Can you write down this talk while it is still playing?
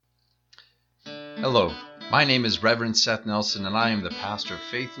Hello, my name is Reverend Seth Nelson, and I am the pastor of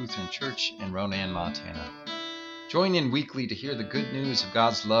Faith Lutheran Church in Ronan, Montana. Join in weekly to hear the good news of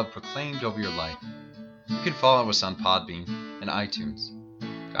God's love proclaimed over your life. You can follow us on Podbean and iTunes.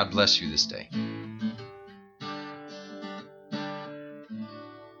 God bless you this day.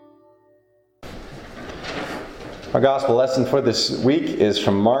 Our gospel lesson for this week is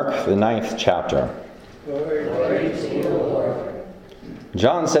from Mark, the 9th chapter. Glory to you, Lord.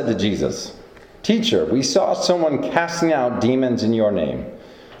 John said to Jesus, "Teacher, we saw someone casting out demons in your name,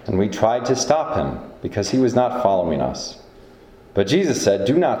 and we tried to stop him because he was not following us." But Jesus said,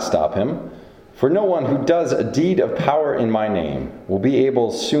 "Do not stop him, for no one who does a deed of power in my name will be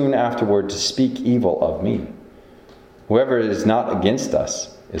able soon afterward to speak evil of me. Whoever is not against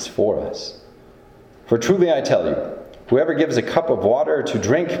us is for us. For truly I tell you, whoever gives a cup of water to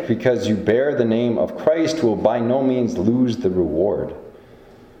drink because you bear the name of Christ will by no means lose the reward.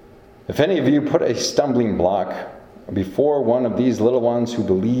 If any of you put a stumbling block before one of these little ones who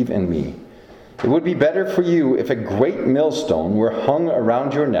believe in me, it would be better for you if a great millstone were hung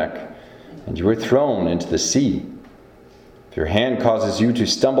around your neck and you were thrown into the sea. If your hand causes you to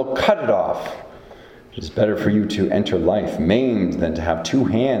stumble, cut it off. It is better for you to enter life maimed than to have two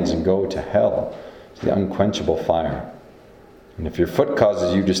hands and go to hell, to the unquenchable fire. And if your foot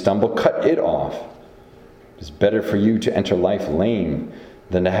causes you to stumble, cut it off. It is better for you to enter life lame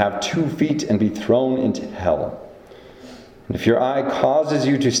than to have 2 feet and be thrown into hell. And if your eye causes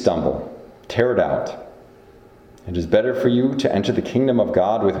you to stumble, tear it out. It is better for you to enter the kingdom of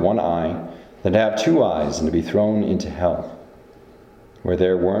God with one eye than to have 2 eyes and to be thrown into hell, where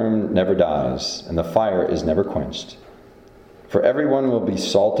their worm never dies and the fire is never quenched. For everyone will be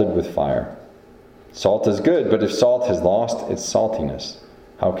salted with fire. Salt is good, but if salt has lost its saltiness,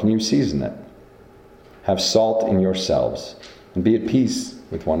 how can you season it? Have salt in yourselves, and be at peace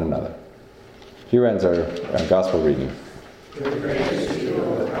with one another." Here ends our gospel reading. Praise to you,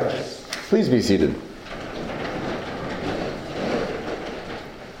 Lord Christ. Please be seated.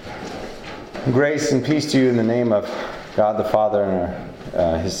 Grace and peace to you in the name of God the Father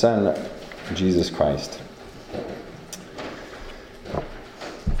and His Son, Jesus Christ.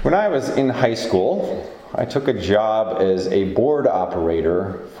 When I was in high school, I took a job as a board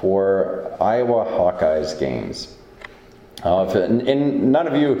operator for Iowa Hawkeyes games. If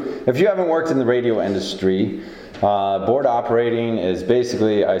you haven't worked in the radio industry, board operating is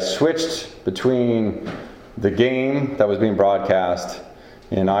basically I switched between the game that was being broadcast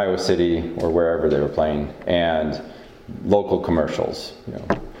in Iowa City or wherever they were playing and local commercials.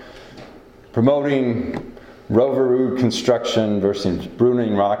 Promoting Roverwood Construction versus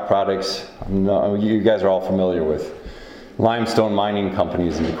Bruning Rock Products. You guys are all familiar with limestone mining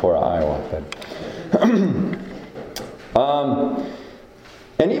companies in Decorah, Iowa.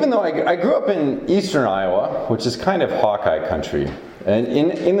 And even though I grew up in eastern Iowa, which is kind of Hawkeye country, and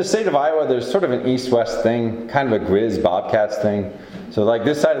in the state of Iowa, there's sort of an east-west thing, kind of a Grizz Bobcats thing. So like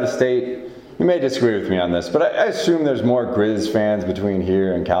this side of the state, you may disagree with me on this, but I assume there's more Grizz fans between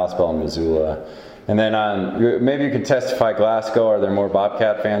here and Kalispell and Missoula. And then maybe you could testify, Glasgow, are there more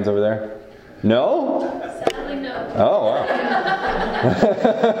Bobcat fans over there? No? Sadly, no. Oh, wow.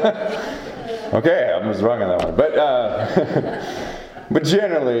 Okay, I was wrong on that one. But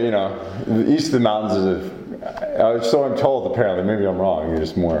generally, east of the mountains so I'm told apparently, maybe I'm wrong, you're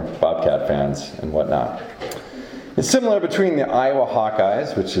just more Bobcat fans and whatnot. It's similar between the Iowa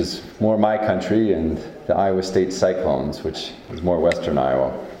Hawkeyes, which is more my country, and the Iowa State Cyclones, which is more western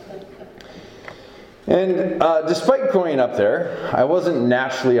Iowa. And despite growing up there, I wasn't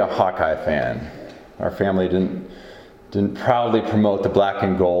naturally a Hawkeye fan. Our family didn't proudly promote the black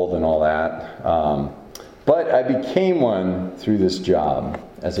and gold and all that. But I became one through this job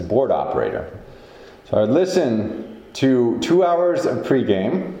as a board operator. So I would listen to 2 hours of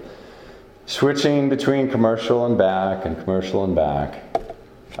pregame, switching between commercial and back,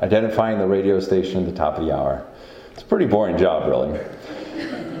 identifying the radio station at the top of the hour. It's a pretty boring job, really.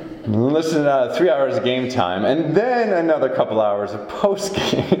 Listen to 3 hours of game time, and then another couple hours of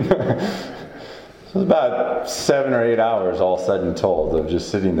post-game. So it was about 7 or 8 hours, all said and told, of just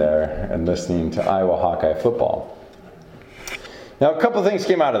sitting there and listening to Iowa Hawkeye football. Now, a couple things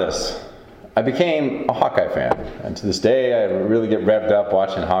came out of this. I became a Hawkeye fan, and to this day, I really get revved up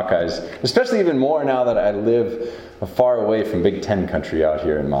watching Hawkeyes, especially even more now that I live far away from Big Ten country out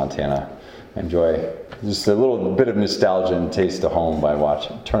here in Montana. I enjoy just a little bit of nostalgia and taste of home by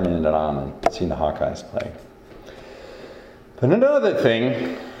turning it on and seeing the Hawkeyes play. But another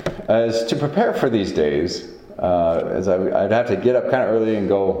thing is to prepare for these days, I'd have to get up kind of early and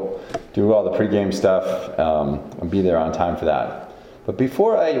go do all the pregame stuff and be there on time for that. But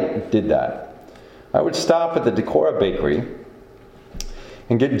before I did that, I would stop at the Decorah Bakery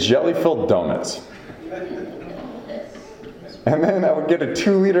and get jelly-filled donuts. And then I would get a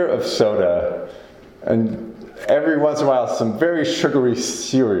 2-liter of soda and every once in a while some very sugary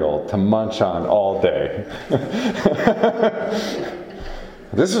cereal to munch on all day.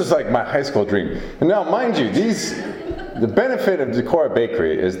 This was like my high school dream. And now, mind you, the benefit of Decorah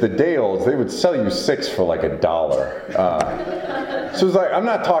Bakery is the day-olds, they would sell you 6 for like $1. So it's like, I'm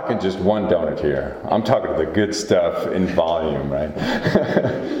not talking just one donut here. I'm talking the good stuff in volume, right?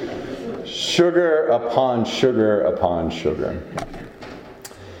 Sugar upon sugar upon sugar.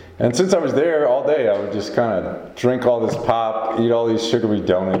 And since I was there all day, I would just kind of drink all this pop, eat all these sugary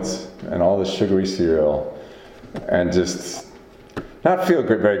donuts and all this sugary cereal, and just not feel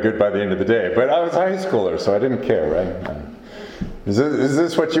very good by the end of the day. But I was a high schooler, so I didn't care, right? Is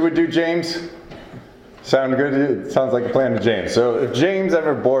this what you would do, James? Sound good? It sounds like a plan to James. So if James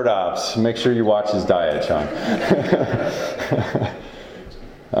ever board ops, make sure you watch his diet, Sean.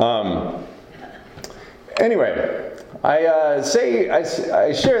 Anyway, I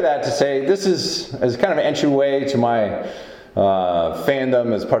share that to say this is as kind of an entryway to my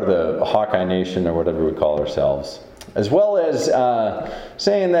fandom as part of the Hawkeye Nation, or whatever we call ourselves, as well as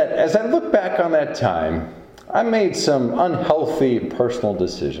saying that as I look back on that time, I made some unhealthy personal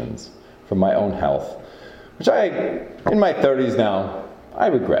decisions for my own health, which in my 30s now, I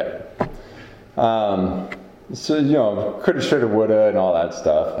regret. So, coulda, shoulda, woulda, and all that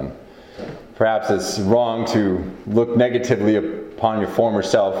stuff. And perhaps it's wrong to look negatively upon your former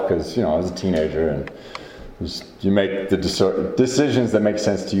self because, as a teenager, and you make the decisions that make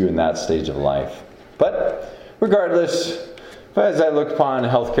sense to you in that stage of life. But regardless, as I look upon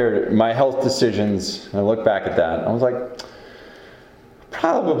my health decisions, and I look back at that, I was like,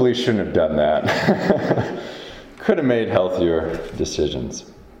 probably shouldn't have done that. Could have made healthier decisions.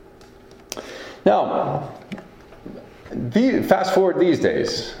 Now, fast forward these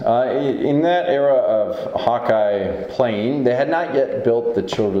days. In that era of Hawkeye playing, they had not yet built the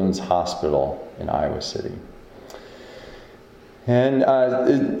Children's Hospital in Iowa City.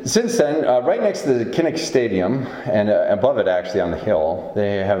 And since then, right next to the Kinnick Stadium, and above it actually on the hill,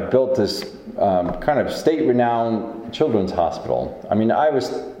 they have built this kind of state-renowned children's hospital. I mean,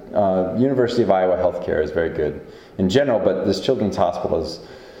 University of Iowa healthcare is very good in general, but this children's hospital is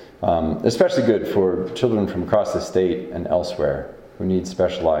especially good for children from across the state and elsewhere who need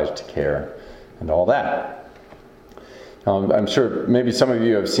specialized care and all that. I'm sure maybe some of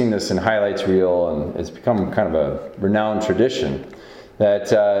you have seen this in highlights reel, and it's become kind of a renowned tradition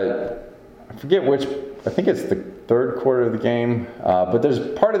that I forget which, I think it's the third quarter of the game, but there's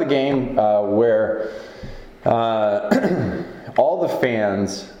part of the game where all the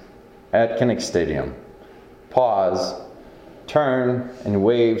fans at Kinnick Stadium pause, turn, and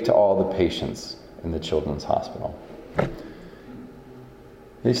wave to all the patients in the children's hospital.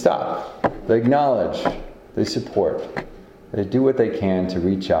 They stop, they acknowledge, they support. They do what they can to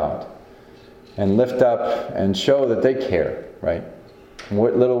reach out and lift up and show that they care, right? In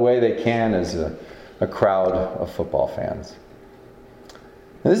what little way they can as a crowd of football fans.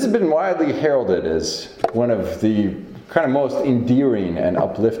 And this has been widely heralded as one of the kind of most endearing and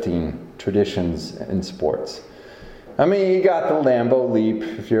uplifting traditions in sports. I mean, you got the Lambeau Leap,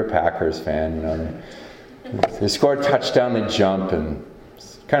 if you're a Packers fan, they score a touchdown, they jump, and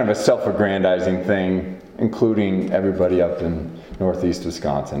it's kind of a self-aggrandizing thing, including everybody up in northeast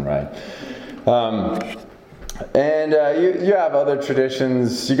Wisconsin, right? And you have other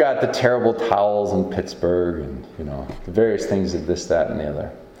traditions. You got the terrible towels in Pittsburgh, and the various things of this, that, and the other.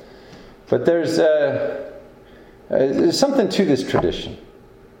 But there's something to this tradition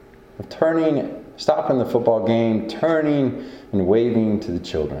of stopping the football game, turning and waving to the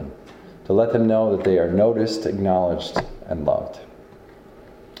children to let them know that they are noticed, acknowledged, and loved.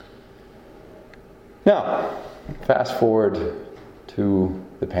 Now, fast forward to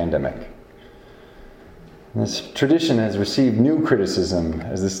the pandemic. This tradition has received new criticism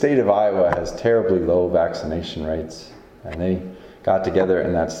as the state of Iowa has terribly low vaccination rates, and they got together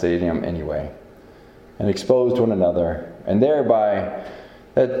in that stadium anyway and exposed one another, and thereby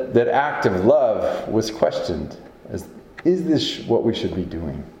that act of love was questioned as, is this what we should be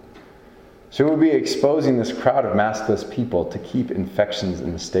doing? Should we be exposing this crowd of maskless people to keep infections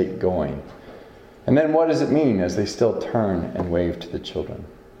in the state going? And then what does it mean as they still turn and wave to the children?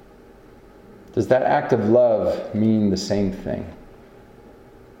 Does that act of love mean the same thing?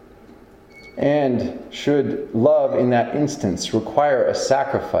 And should love in that instance require a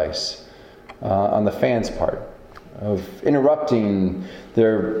sacrifice on the fans' part of interrupting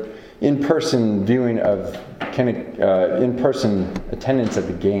their in-person viewing of in-person attendance at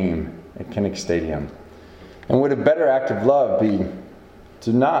the game at Kinnick Stadium? And would a better act of love be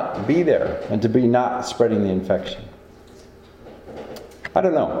to not be there and to be not spreading the infection? I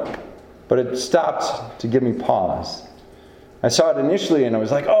don't know, but it stopped to give me pause. I saw it initially and I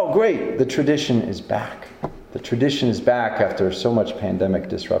was like, oh great, the tradition is back. The tradition is back after so much pandemic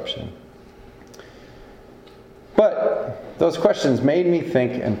disruption. But those questions made me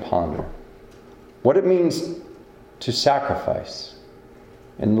think and ponder what it means to sacrifice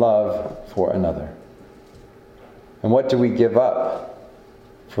in love for another. And what do we give up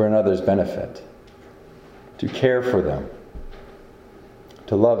for another's benefit? To care for them,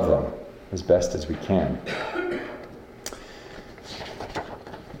 to love them as best as we can.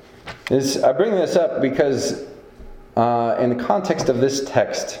 I bring this up because in the context of this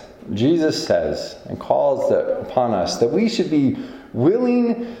text, Jesus says and calls upon us that we should be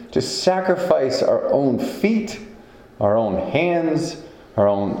willing to sacrifice our own feet, our own hands, our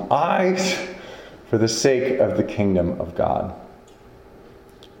own eyes for the sake of the kingdom of God.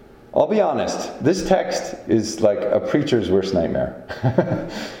 I'll be honest, this text is like a preacher's worst nightmare.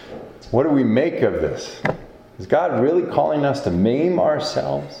 What do we make of this? Is God really calling us to maim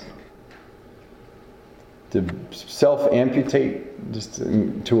ourselves? To self-amputate just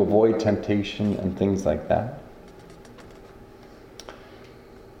to avoid temptation and things like that?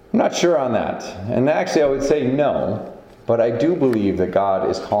 I'm not sure on that. And actually I would say no, but I do believe that God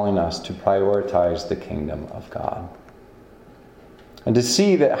is calling us to prioritize the kingdom of God. And to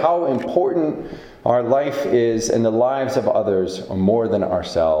see that how important our life is and the lives of others are more than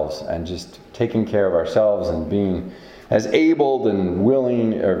ourselves, and just taking care of ourselves and being as able and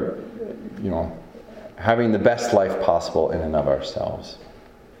willing, or having the best life possible in and of ourselves.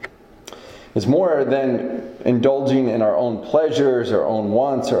 It's more than indulging in our own pleasures, our own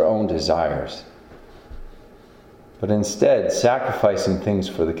wants, our own desires. But instead, sacrificing things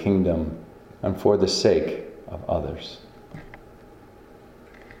for the kingdom and for the sake of others.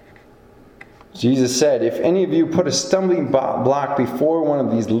 Jesus said, if any of you put a stumbling block before one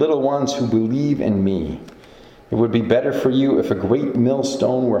of these little ones who believe in me, it would be better for you if a great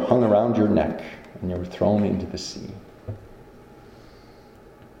millstone were hung around your neck and you were thrown into the sea.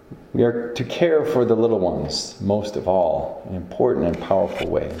 We are to care for the little ones, most of all, in important and powerful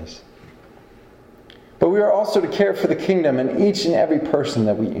ways. But we are also to care for the kingdom and each and every person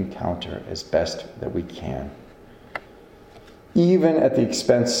that we encounter as best that we can. Even at the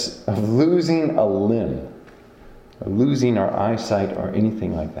expense of losing a limb, or losing our eyesight, or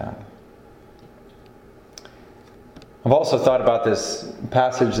anything like that. I've also thought about this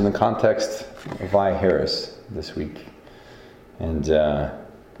passage in the context of Vi Harris this week. And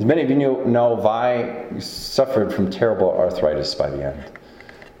as many of you know, Vi suffered from terrible arthritis by the end.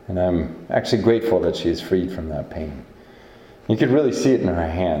 And I'm actually grateful that she is freed from that pain. You could really see it in her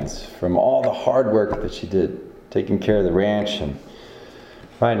hands from all the hard work that she did, taking care of the ranch and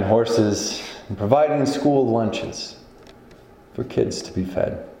riding horses and providing school lunches for kids to be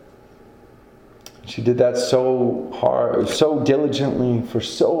fed. She did that so hard, so diligently for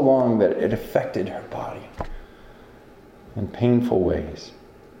so long that it affected her body in painful ways.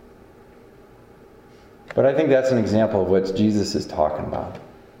 But I think that's an example of what Jesus is talking about.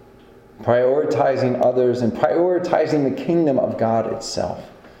 Prioritizing others and prioritizing the kingdom of God itself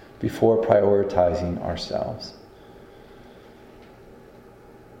before prioritizing ourselves.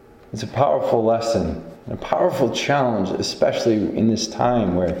 It's a powerful lesson, a powerful challenge, especially in this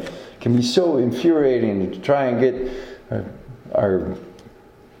time where it can be so infuriating to try and get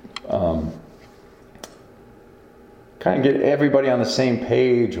get everybody on the same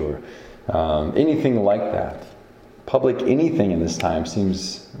page, or anything like that. Public anything in this time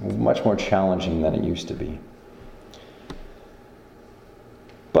seems much more challenging than it used to be.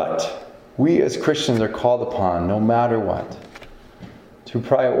 But we as Christians are called upon, no matter what, to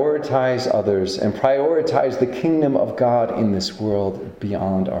prioritize others and prioritize the kingdom of God in this world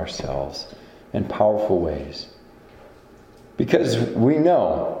beyond ourselves in powerful ways. Because we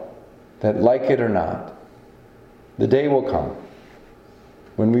know that, like it or not, the day will come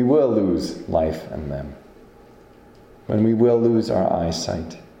when we will lose life and limb, when we will lose our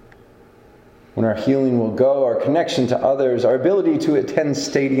eyesight, when our healing will go, our connection to others, our ability to attend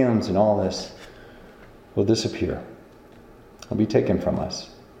stadiums and all this will disappear, will be taken from us.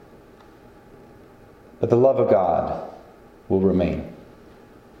 But the love of God will remain.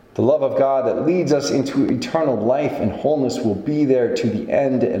 The love of God that leads us into eternal life and wholeness will be there to the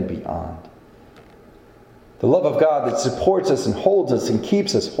end and beyond. The love of God that supports us and holds us and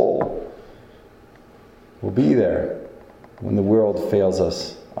keeps us whole will be there when the world fails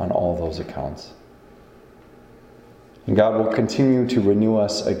us on all those accounts. And God will continue to renew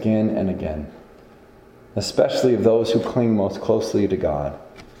us again and again, especially of those who cling most closely to God,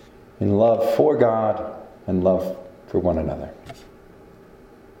 in love for God and love for one another.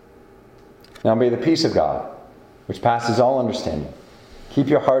 Now may the peace of God, which passes all understanding, keep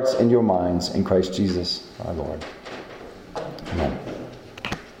your hearts and your minds in Christ Jesus our Lord. Amen.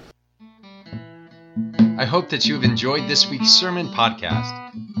 I hope that you have enjoyed this week's sermon podcast.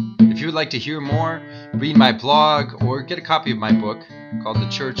 If you would like to hear more, read my blog, or get a copy of my book called The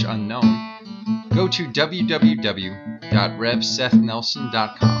Church Unknown, go to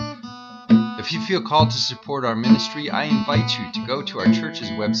www.revsethnelson.com. If you feel called to support our ministry, I invite you to go to our church's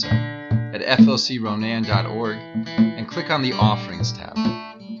website at flcronan.org and click on the Offerings tab.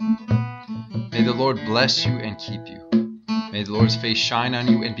 May the Lord bless you and keep you. May the Lord's face shine on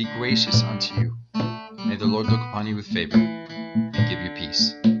you and be gracious unto you. May the Lord look upon you with favor and give you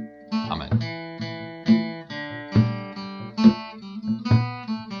peace. Amen.